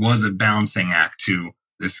everything was a balancing act to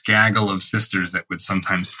this gaggle of sisters that would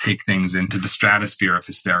sometimes take things into the stratosphere of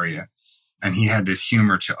hysteria. And he had this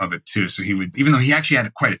humor of it too. So he would, even though he actually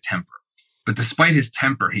had quite a temper, but despite his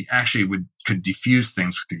temper, he actually could diffuse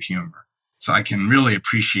things through humor. So I can really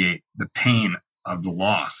appreciate the pain of the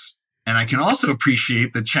loss. And I can also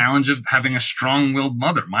appreciate the challenge of having a strong-willed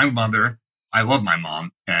mother. My mother, I love my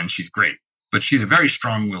mom and she's great, but she's a very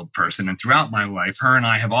strong-willed person. And throughout my life, her and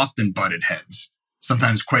I have often butted heads,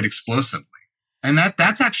 sometimes quite explosively. And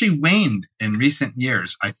that's actually waned in recent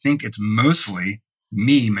years. I think it's mostly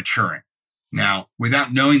me maturing. Now,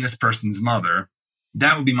 without knowing this person's mother,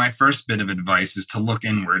 that would be my first bit of advice, is to look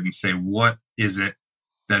inward and say, what is it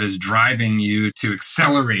that is driving you to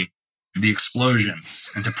accelerate the explosions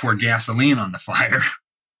and to pour gasoline on the fire?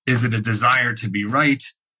 Is it a desire to be right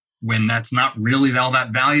when that's not really all that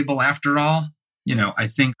valuable after all? I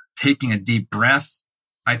think taking a deep breath,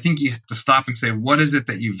 I think you have to stop and say, what is it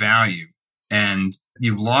that you value? And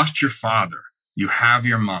you've lost your father. You have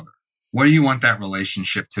your mother. What do you want that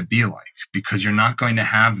relationship to be like? Because you're not going to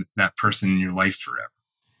have that person in your life forever.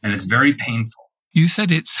 And it's very painful. You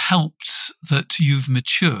said it's helped that you've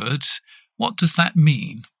matured. What does that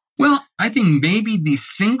mean? Well, I think maybe the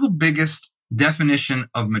single biggest definition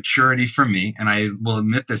of maturity for me, and I will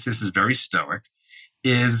admit this is very stoic,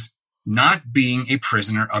 is not being a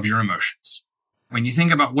prisoner of your emotions. When you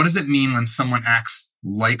think about what does it mean when someone acts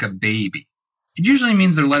like a baby, it usually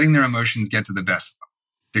means they're letting their emotions get to the best of them.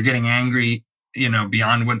 They're getting angry,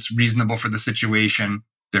 beyond what's reasonable for the situation.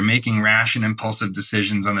 They're making rash and impulsive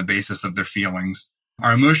decisions on the basis of their feelings.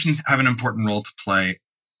 Our emotions have an important role to play.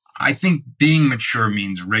 I think being mature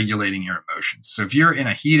means regulating your emotions. So if you're in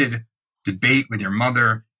a heated debate with your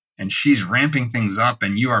mother and she's ramping things up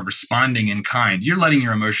and you are responding in kind, you're letting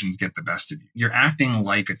your emotions get the best of you. You're acting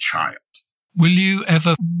like a child. Will you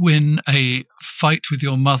ever win a fight with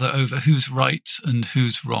your mother over who's right and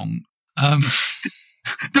who's wrong?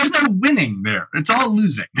 There's no winning there. It's all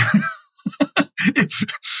losing.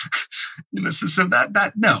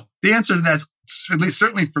 No. The answer to that's at least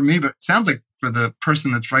certainly for me, but it sounds like for the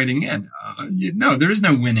person that's writing in, no, there is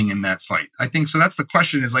no winning in that fight. I think so. That's the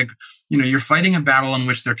question is you're fighting a battle in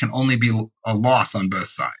which there can only be a loss on both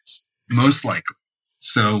sides, most likely.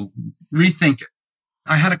 So rethink it.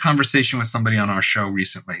 I had a conversation with somebody on our show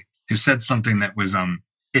recently who said something that was,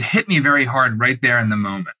 it hit me very hard right there in the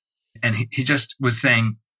moment. And he just was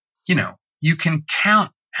saying, you can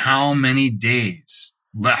count how many days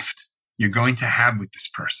left you're going to have with this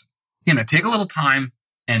person. Take a little time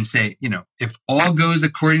and say, if all goes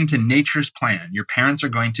according to nature's plan, your parents are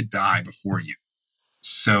going to die before you.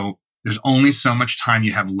 So there's only so much time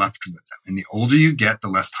you have left with them. And the older you get, the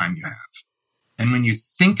less time you have. And when you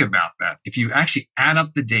think about that, if you actually add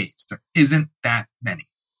up the days, there isn't that many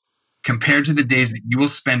compared to the days that you will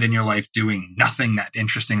spend in your life doing nothing that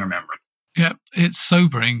interesting or memorable. Yeah, it's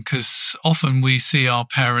sobering because often we see our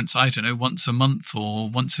parents, once a month or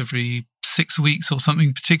once every 6 weeks or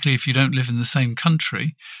something, particularly if you don't live in the same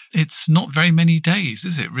country. It's not very many days,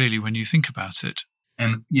 is it really, when you think about it?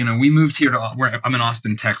 And, we moved here I'm in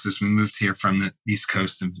Austin, Texas. We moved here from the East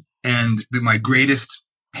Coast. My greatest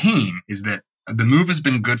pain is that the move has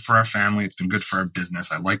been good for our family. It's been good for our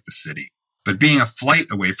business. I like the city. But being a flight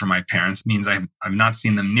away from my parents means I've not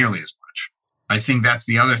seen them nearly as much. I think that's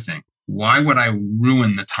the other thing. Why would I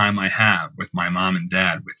ruin the time I have with my mom and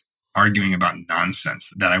dad with arguing about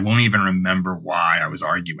nonsense that I won't even remember why I was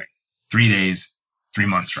arguing 3 days, 3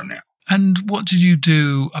 months from now? And what did you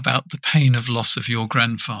do about the pain of loss of your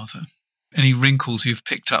grandfather? Any wrinkles you've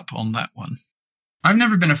picked up on that one? I've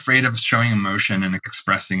never been afraid of showing emotion and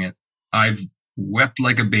expressing it. I've wept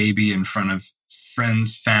like a baby in front of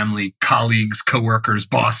friends, family, colleagues, coworkers,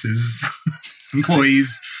 bosses,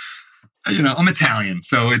 employees. I'm Italian,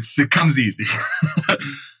 so it comes easy.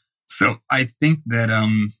 So I think that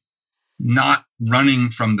not running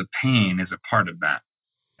from the pain is a part of that.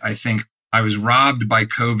 I think I was robbed by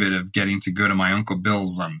COVID of getting to go to my Uncle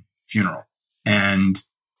Bill's funeral, and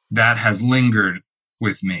that has lingered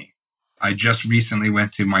with me. I just recently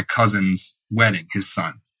went to my cousin's wedding, his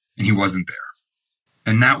son, and he wasn't there.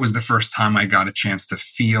 And that was the first time I got a chance to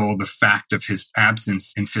feel the fact of his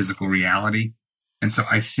absence in physical reality. And so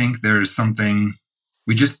I think there is something,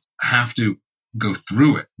 we just have to go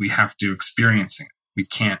through it. We have to experience it. We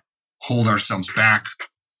can't hold ourselves back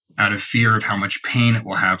out of fear of how much pain it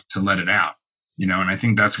will have to let it out. And I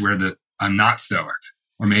think that's where I'm not stoic,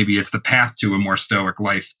 or maybe it's the path to a more stoic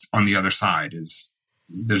life on the other side. Is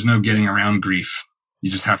there's no getting around grief.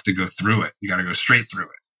 You just have to go through it. You got to go straight through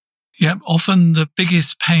it. Yeah, often the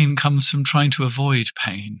biggest pain comes from trying to avoid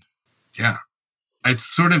pain. Yeah. It's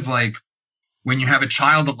sort of like when you have a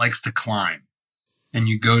child that likes to climb and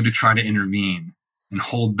you go to try to intervene and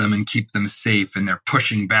hold them and keep them safe and they're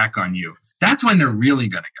pushing back on you. That's when they're really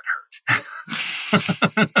going to get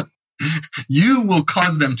hurt. You will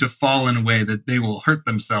cause them to fall in a way that they will hurt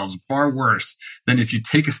themselves far worse than if you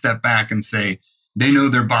take a step back and say, they know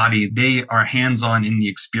their body. They are hands-on in the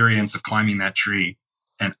experience of climbing that tree.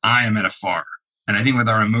 And I am at afar. And I think with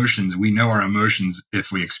our emotions, we know our emotions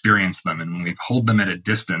if we experience them. And when we hold them at a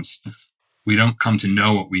distance, we don't come to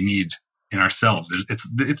know what we need in ourselves.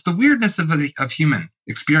 It's the weirdness of human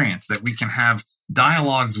experience that we can have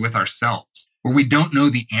dialogues with ourselves where we don't know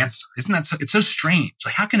the answer. Isn't that so? It's so strange.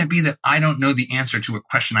 Like, how can it be that I don't know the answer to a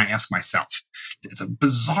question I ask myself? It's a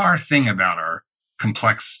bizarre thing about our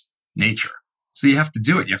complex nature. So you have to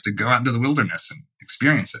do it. You have to go out into the wilderness and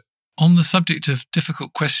experience it. On the subject of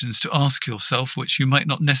difficult questions to ask yourself, which you might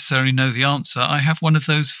not necessarily know the answer, I have one of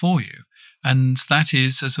those for you. And that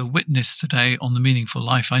is, as a witness today on The Meaningful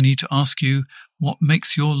Life, I need to ask you, what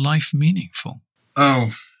makes your life meaningful?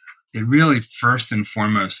 Oh, it really first and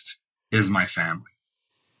foremost is my family.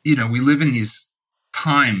 We live in these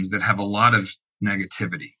times that have a lot of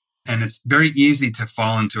negativity, and it's very easy to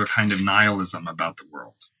fall into a kind of nihilism about the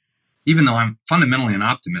world. Even though I'm fundamentally an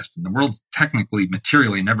optimist and the world's technically,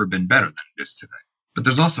 materially never been better than it is today. But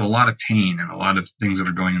there's also a lot of pain and a lot of things that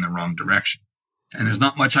are going in the wrong direction. And there's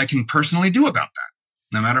not much I can personally do about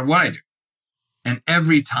that, no matter what I do. And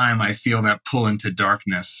every time I feel that pull into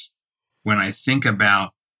darkness, when I think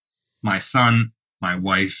about my son, my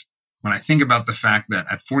wife, when I think about the fact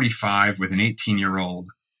that at 45 with an 18-year-old,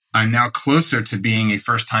 I'm now closer to being a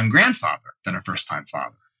first-time grandfather than a first-time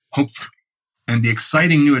father, hopefully. And the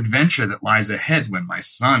exciting new adventure that lies ahead when my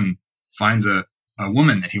son finds a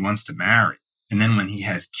woman that he wants to marry. And then when he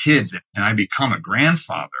has kids and I become a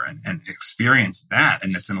grandfather and experience that.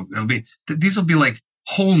 And these will be like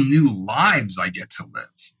whole new lives I get to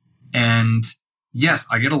live. And yes,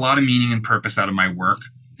 I get a lot of meaning and purpose out of my work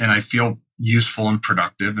and I feel useful and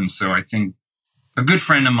productive. And so I think a good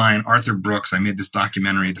friend of mine, Arthur Brooks, I made this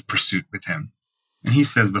documentary, The Pursuit, with him. And he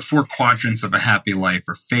says the 4 quadrants of a happy life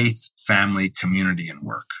are faith, family, community, and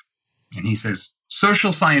work. And he says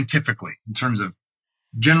social scientifically, in terms of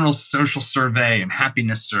general social survey and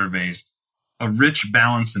happiness surveys, a rich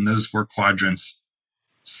balance in those 4 quadrants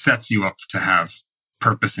sets you up to have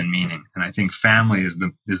purpose and meaning. And I think family is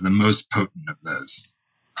the most potent of those.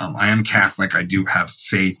 I am Catholic. I do have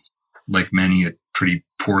faith, like many, a pretty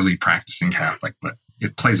poorly practicing Catholic, but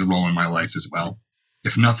it plays a role in my life as well.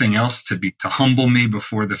 If nothing else, to humble me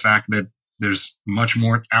before the fact that there's much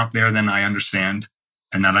more out there than I understand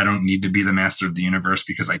and that I don't need to be the master of the universe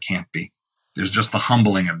because I can't be. There's just the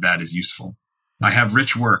humbling of that is useful. I have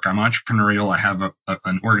rich work. I'm entrepreneurial. I have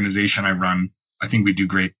an organization I run. I think we do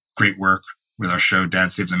great work with our show,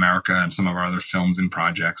 Dad Saves America, and some of our other films and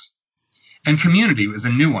projects. And community is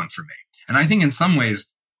a new one for me. And I think in some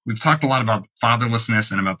ways, we've talked a lot about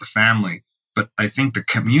fatherlessness and about the family. But I think the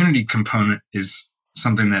community component is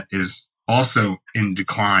something that is also in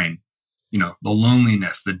decline. The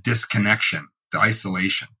loneliness, the disconnection, the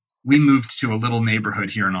isolation. We moved to a little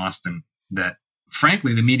neighborhood here in Austin that,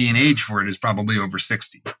 frankly, the median age for it is probably over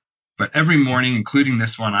 60. But every morning, including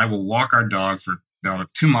this one, I will walk our dog for about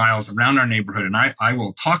 2 miles around our neighborhood, and I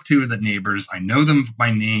will talk to the neighbors. I know them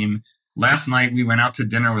by name. Last night, we went out to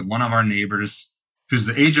dinner with one of our neighbors who's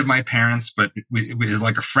the age of my parents, but is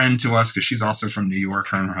like a friend to us because she's also from New York,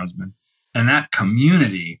 her and her husband. And that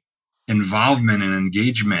community involvement and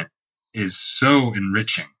engagement is so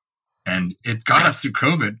enriching. And it got us through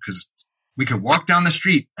COVID because we could walk down the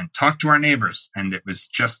street and talk to our neighbors, and it was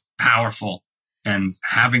just powerful. And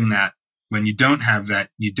having that, when you don't have that,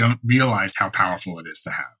 you don't realize how powerful it is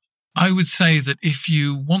to have. I would say that if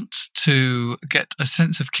you want to get a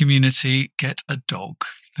sense of community, get a dog.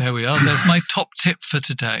 There we are. There's my top tip for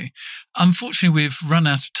today. Unfortunately, we've run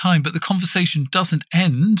out of time, but the conversation doesn't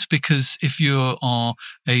end, because if you are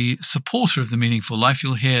a supporter of The Meaningful Life,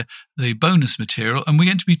 you'll hear the bonus material. And we're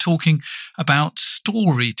going to be talking about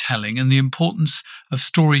storytelling and the importance of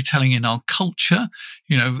storytelling in our culture.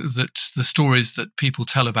 That the stories that people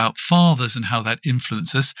tell about fathers and how that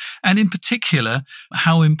influences us. And in particular,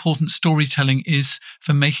 how important storytelling is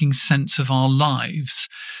for making sense of our lives.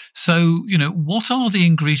 So, what are the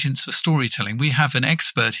ingredients for storytelling? We have an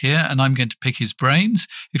expert here, and I'm going to pick his brains.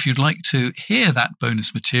 If you'd like to hear that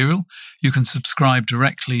bonus material, you can subscribe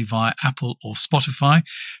directly via Apple or Spotify.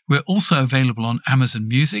 We're also available on Amazon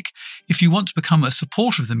Music. If you want to become a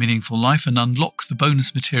supporter of The Meaningful Life and unlock the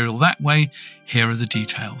bonus material that way, here are the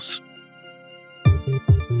details.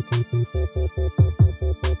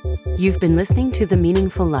 You've been listening to The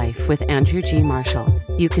Meaningful Life with Andrew G. Marshall.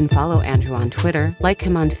 You can follow Andrew on Twitter, like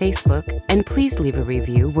him on Facebook, and please leave a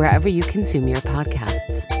review wherever you consume your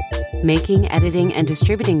podcasts. Making, editing, and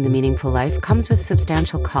distributing The Meaningful Life comes with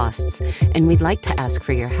substantial costs, and we'd like to ask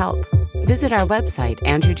for your help. Visit our website,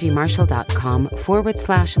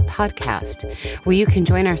 andrewgmarshall.com/podcast, where you can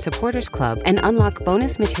join our supporters club and unlock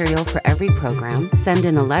bonus material for every program, send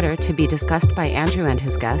in a letter to be discussed by Andrew and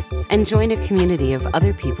his guests, and join a community of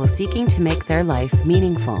other people seeking to make their life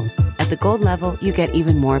meaningful. At the gold level, you get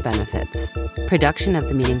even more benefits. Production of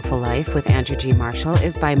The Meaningful Life with Andrew G. Marshall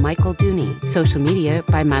is by Michael Dooney. Social media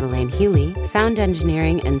by Madeleine Healy. Sound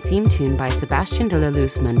engineering and theme tune by Sebastian de la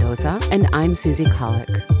Luz Mendoza. And I'm Susie Colick.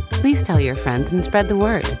 Please tell your friends and spread the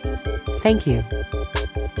word. Thank you.